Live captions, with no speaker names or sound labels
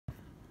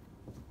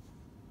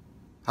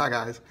Hi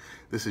guys,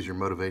 this is your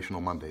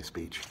Motivational Monday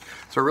speech.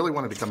 So I really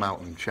wanted to come out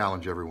and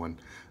challenge everyone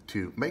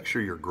to make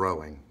sure you're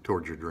growing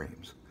towards your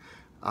dreams.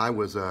 I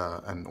was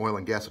an oil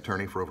and gas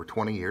attorney for over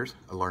 20 years.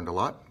 I learned a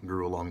lot,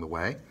 grew along the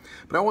way,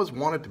 but I always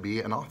wanted to be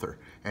an author,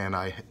 and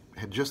I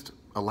had just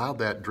allowed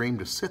that dream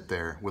to sit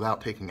there without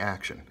taking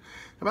action.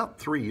 About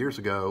 3 years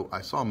ago,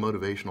 I saw a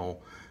motivational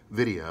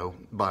video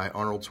by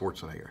Arnold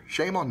Schwarzenegger.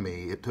 Shame on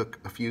me, it took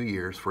a few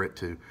years for it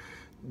to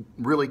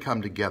really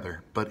come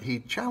together, but he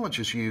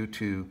challenges you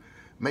to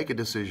make a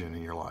decision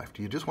in your life.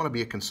 Do you just want to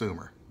be a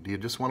consumer? Do you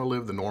just want to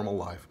live the normal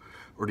life?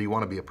 Or do you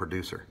want to be a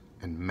producer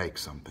and make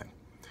something?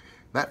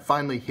 That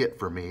finally hit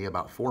for me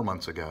about 4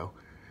 months ago,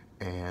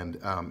 and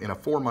in a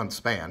 4-month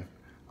span,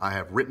 I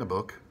have written a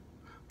book,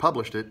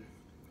 published it,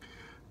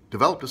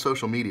 developed a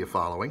social media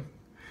following,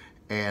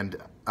 and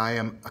I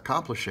am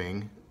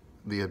accomplishing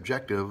the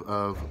objective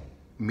of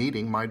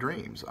meeting my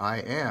dreams. I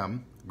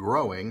am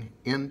growing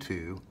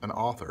into an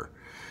author.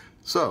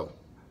 So,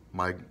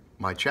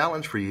 my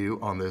challenge for you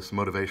on this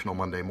Motivational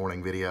Monday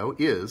morning video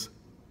is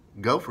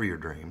go for your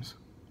dreams,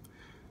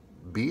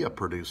 be a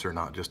producer,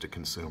 not just a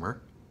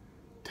consumer,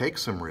 take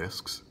some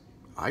risks,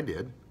 I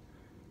did,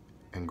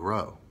 and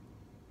grow.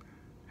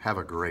 Have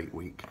a great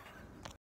week.